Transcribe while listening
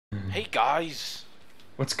Hey guys!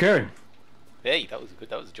 What's going? Hey, that was good.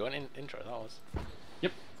 That was a joint intro. That was.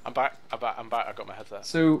 Yep. I'm back. I'm back. I got my headset.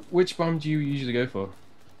 So, which bomb do you usually go for?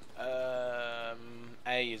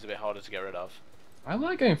 A is a bit harder to get rid of. I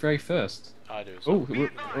like going for A first. I do. Oh, we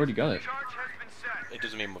already got it. It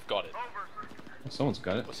doesn't mean we've got it. Someone's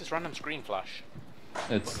got it. What's this random screen flash?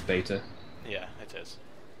 It's beta. Yeah, it is.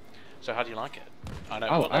 So how do you like it? I know.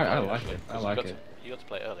 I like it. I like it. You got to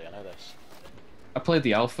play it early. I know this. I played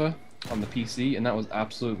the alpha on the PC, and that was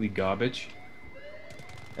absolutely garbage.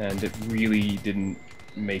 And it really didn't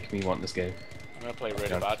make me want this game. I'm gonna play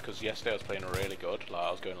really bad because yesterday I was playing really good. Like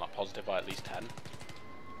I was going like positive by at least 10.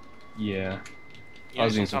 Yeah. Yeah.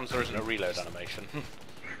 Sometimes there isn't a reload animation.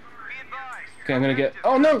 Okay, I'm gonna get.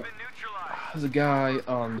 Oh no! There's a guy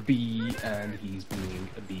on the B, and he's being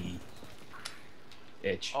a B.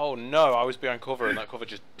 Itch. Oh no! I was behind cover, and that cover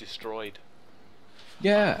just destroyed.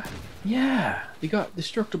 Yeah. Yeah. They got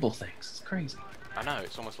destructible things. It's crazy. I know.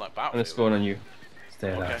 It's almost like I'm gonna Battlefield. spawn on you. Stay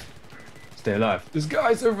alive. Okay. Stay alive. This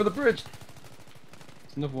guy's over the bridge.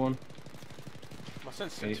 There's another one. My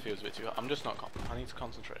sensitivity feels a bit too hot. I'm just not. I need to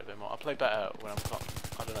concentrate a bit more. I play better when I'm.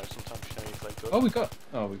 I don't know. Sometimes you know you play good.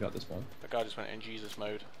 Oh, we got this one. The guy just went in Jesus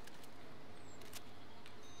mode.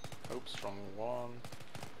 Oops, wrong one.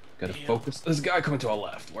 Gotta focus. There's a guy coming to our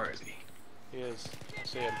left. Where is he? He is. I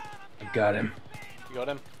see him. I got him. You got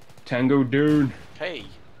him? Tango down. Hey.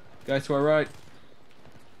 Guy to our right.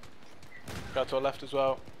 Guy to our left as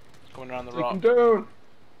well. Coming around the Take rock. him down.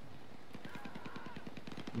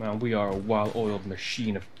 Man, we are a well-oiled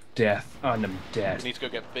machine of death, and I'm dead. We need to go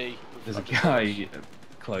get B. There's a guy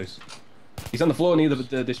close. He's on the floor near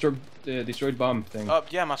the destroyed bomb thing.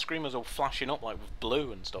 Yeah, my screen was all flashing up like with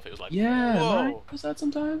blue and stuff. It was like, yeah, whoa. mine does that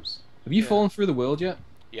sometimes. Have you fallen through the world yet?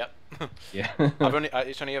 Yep. Yeah.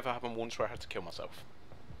 It's only ever happened once where I had to kill myself.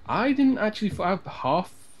 I didn't actually. I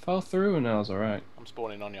half fell through and I was alright. I'm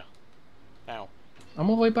spawning on you. Now. I'm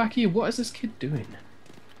all the way back here. What is this kid doing?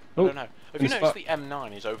 I don't know. Have you noticed the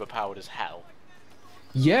M9 is overpowered as hell?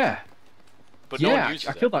 Yeah. But yeah, no one uses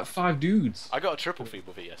I killed like 5 dudes. I got a triple feed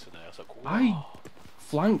with it yesterday. I was like, whoa. I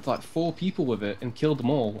flanked like 4 people with it and killed them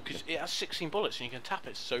all. Because it has 16 bullets and you can tap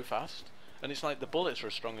it so fast. And it's like the bullets are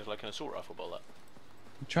as strong as like an assault rifle bullet.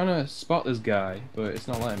 I'm trying to spot this guy, but it's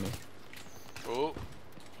not letting me. Oh,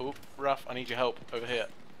 Raph, I need your help over here.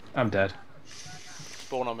 I'm dead.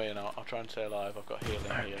 Spawn on me and I'll try and stay alive. I've got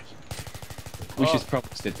healing here. We should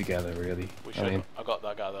probably stick together, really. We should. I got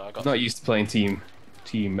that guy though. I'm not used to playing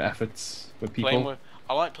team efforts with people.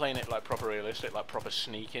 I like playing it like proper realistic, like proper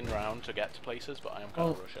sneaking round to get to places, but I am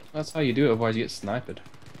kind of rushing. That's how you do it, otherwise you get sniped.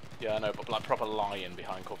 Yeah, I know, but like proper lying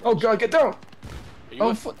behind cover. Oh god, get down!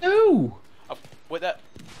 Oh no! Wait there.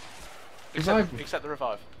 Except the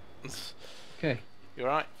revive. Okay. You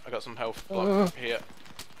alright? I got some health here.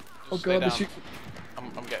 Oh god, the shoot.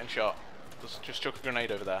 I'm getting shot. Just chuck a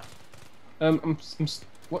grenade over there. What?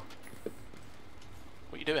 What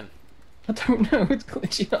are you doing? I don't know, it's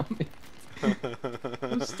glitching on me.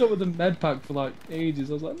 I was stuck with the med pack for like ages.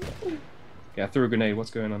 I was like, no. Yeah, I threw a grenade.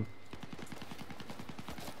 What's going on?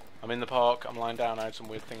 I'm in the park. I'm lying down. I had some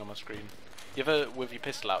weird thing on my screen. You ever, with your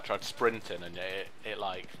pistol out, tried sprinting and it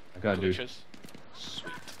like glitches?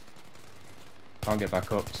 Sweet. Can't get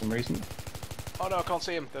back up for some reason. Oh no, I can't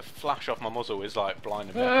see him. The flash off my muzzle is like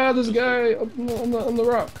blinding me. Ah, there's a guy on the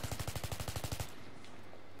rock.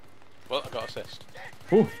 Well, I got assist.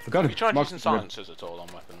 Oh, I got him. Have you tried using silencers at all on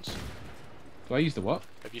weapons? Do I use the what?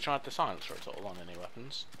 Have you tried the silencer at all on any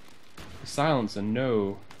weapons? The silencer,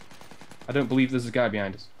 no. I don't believe there's a guy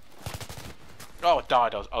behind us. Oh, I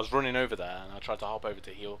died. I was running over there and I tried to hop over to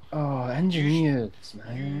heal. Oh, engineers,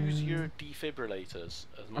 man. Use your defibrillators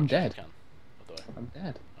as much I'm dead. as you can. By the way. I'm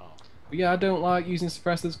dead. Oh. But yeah, I don't like using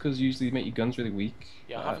suppressors because usually they make your guns really weak.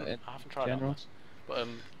 Yeah, I haven't tried that one. But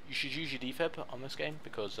you should use your defib on this game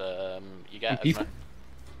because you get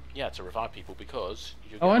yeah, to revive people because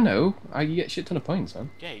you get, I know. You get a shit ton of points, man.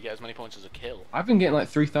 Yeah, you get as many points as a kill. I've been getting like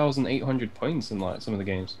 3,800 points in like some of the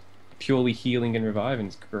games. Purely healing and reviving.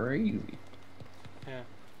 It's crazy. Yeah.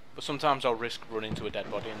 But sometimes I'll risk running into a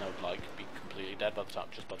dead body and they'll like be completely dead by the time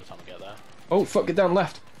I get there. Oh fuck, get down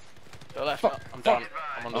left. Go left. Fuck, I'm down.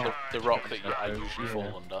 I'm under the rock that I usually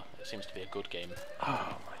fall under. It seems to be a good game.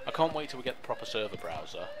 Oh, I can't wait till we get the proper server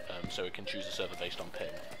browser, so we can choose a server based on ping.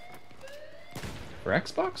 for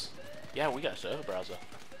Xbox? Yeah, we get a server browser.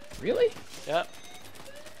 Really? Yeah.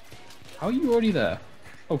 How are you already there?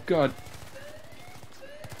 Oh god.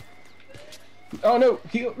 Oh no,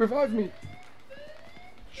 he revived me.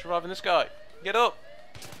 Just reviving this guy. Get up.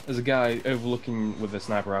 There's a guy overlooking with a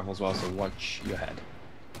sniper rifle as well, so watch your head.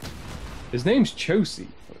 His name's Chosy.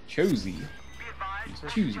 Chosy. He's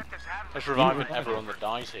Choose. Let's revive everyone that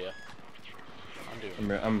dies here.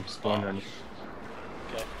 I'm spawning.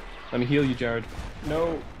 Okay. Let me heal you, Jared.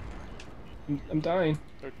 No. I'm dying.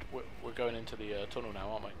 We're going into the tunnel now,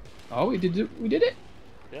 aren't we? Oh, we did it. We did it.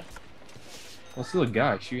 Yeah. Well, still a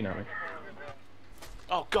guy shooting at me.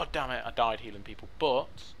 Oh god damn it! I died healing people, but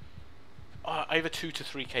I have a 2 to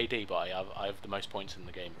 3 KD, but I have the most points in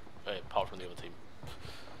the game, apart from the other team,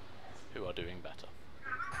 who are doing better.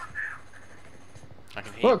 I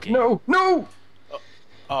can hear. Look! No! No!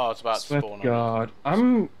 Oh, it's about to spawn on me. God,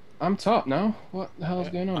 I'm top now. What the hell's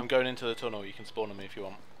going on? I'm going into the tunnel. You can spawn on me if you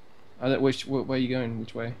want. Where are you going?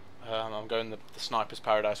 Which way? I'm going the sniper's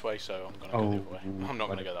paradise way, so I'm gonna go the other way. I'm not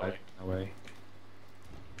gonna go that way. No way.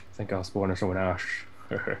 I think I'll spawn on someone else.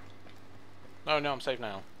 No, I'm safe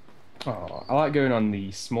now. Oh, I like going on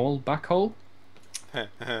the small back hole.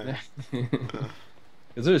 Because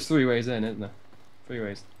there's 3 ways in, isn't there? 3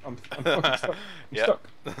 ways. I'm fucking stuck. I'm stuck.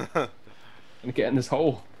 I'm gonna get in this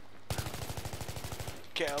hole.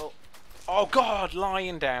 Kill. Oh god,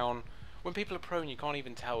 lying down. When people are prone, you can't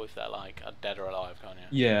even tell if they're like dead or alive, can you?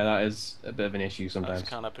 Yeah, that is a bit of an issue sometimes. That's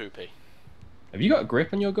kind of poopy. Have you got a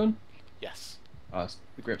grip on your gun? Yes. Oh,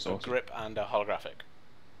 the grip's awesome. Grip and holographic.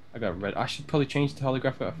 I got red. I should probably change to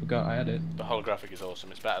holographic. I forgot I had it. The holographic is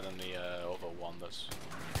awesome. It's better than the other one. That's.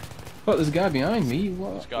 But there's a guy behind me.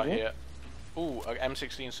 What? This guy here. Ooh,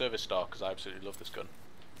 M16 service star because I absolutely love this gun.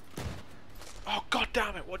 Oh god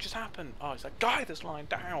damn it! What just happened? Oh, it's that guy that's lying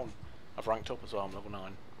down. I've ranked up as well. I'm level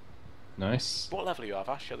 9. Nice. What level are you? I've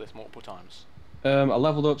asked you this multiple times. I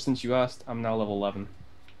leveled up since you asked. I'm now level 11.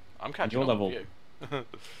 I'm catching up with you.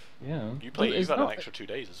 Yeah. You've had an extra 2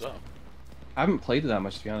 days as well. I haven't played it that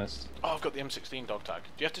much, to be honest. Oh, I've got the M16 dog tag.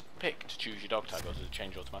 Do you have to pick to choose your dog tag, or does it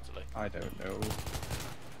change automatically? I don't know.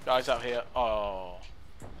 Guys out here. Oh,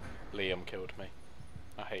 Liam killed me.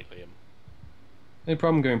 I hate Liam. The only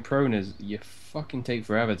problem going prone is you fucking take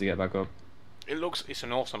forever to get back up. It's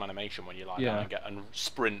an awesome animation when you lie down and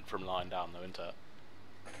sprint from lying down, though, isn't it?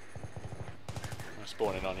 I'm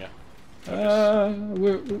spawning on you.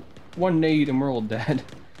 We're one nade and we're all dead.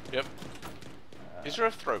 Yep. Is there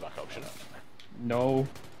a throwback option? No.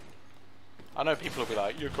 I know people will be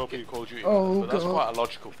like, you're copying Call of Duty, but that's quite a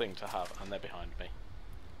logical thing to have, and they're behind me.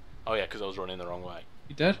 Oh yeah, because I was running the wrong way.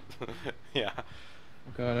 You dead? Yeah.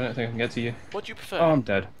 Oh god, I don't think I can get to you. What do you prefer? Oh, I'm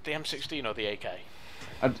dead. The M16 or the AK?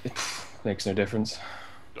 It makes no difference.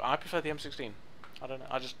 I prefer the M16. I don't know.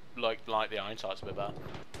 I just like the iron sights a bit better.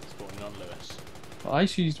 Spawning on Lewis. Well, I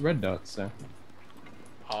used red dots, so.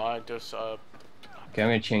 I just. Okay, I'm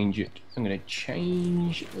gonna change it. I'm gonna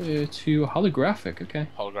change to holographic. Okay.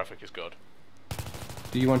 Holographic is good.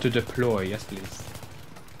 Do you want to deploy? Yes, please.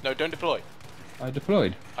 No, don't deploy. I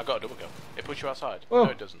deployed. I got a double kill. It puts you outside. Oh.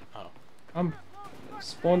 No, it doesn't. Oh. I'm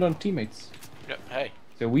spawned on teammates. Yep. Hey.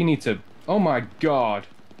 So we need to. Oh my god.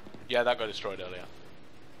 Yeah, that got destroyed earlier.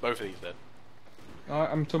 Both of these did.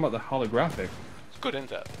 I'm talking about the holographic. It's good,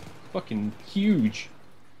 isn't it? Fucking huge.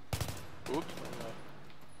 Oops.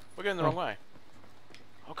 We're going the wrong way.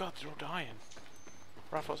 Oh god, they're all dying.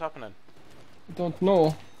 Raph, what's happening? I don't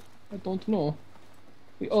know. I don't know.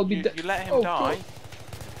 We all be dead. You let him die? God.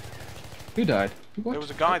 Who died? What? There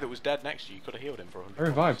was a guy that was dead next to you. You could have healed him for 100 I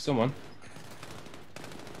revived someone.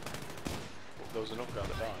 There was another guy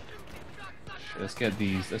that died. Let's get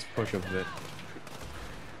these. Let's push up a bit.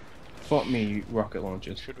 Fuck me, rocket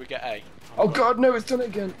launchers. Should we get A? Oh god, no, it's done it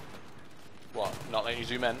again. What? Not letting you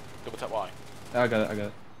zoom in? Double tap Y. I got it, I got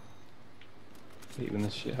it. I hate when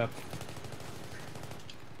this shit happens.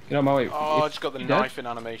 Get out of my way. Oh, I just got the knife in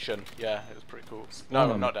animation. Yeah, it was pretty cool.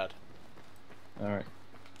 No, I'm not dead. Alright.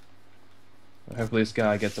 Well, hopefully this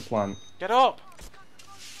guy gets a plan. Get up!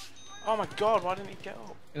 Oh my god, why didn't he get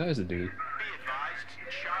up? Yeah, there's a dude.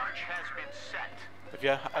 Have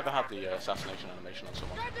you ever had the assassination animation on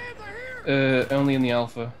someone? Only in the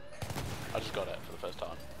alpha. I just got it for the first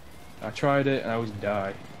time. I tried it and I always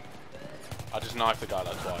die. I just knifed the guy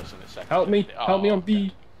like twice and it's second. Help me! Oh, Help me on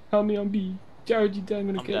B! Help me on B! Jared, you dead, I'm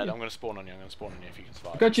gonna kill dead. you. I'm gonna spawn on you, I'm gonna spawn on you if you can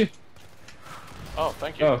survive. I got you! Oh,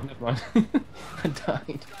 thank you. Oh, never mind. I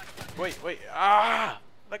died. Wait, ah!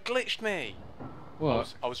 That glitched me!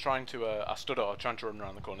 What? I was trying to, I stood up, I was trying to run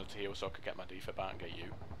around the corner to heal so I could get my defib out and get you.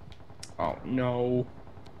 Oh no.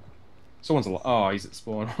 Someone's alive. Oh, he's at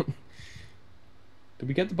spawn. Did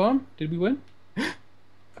we get the bomb? Did we win?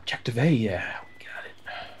 Objective A, yeah. We got it.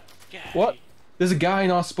 Yay. What? There's a guy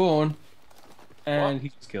in our spawn. And he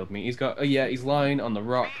just killed me. He's got, yeah, he's lying on the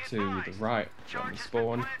rock to the right from the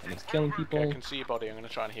spawn. And he's killing people. Okay, I can see your body, I'm gonna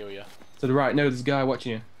try and heal you. To the right. No, there's a guy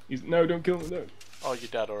watching you. No, don't kill him, no. Oh, you're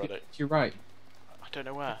dead already. To your right. I don't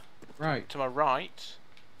know where. Right. To my right?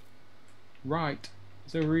 Right.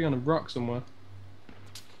 He's over here on a rock somewhere.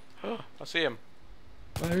 I see him.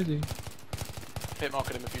 Where is he? Hit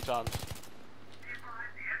marked him a few times.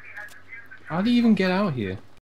 How do you even get out here?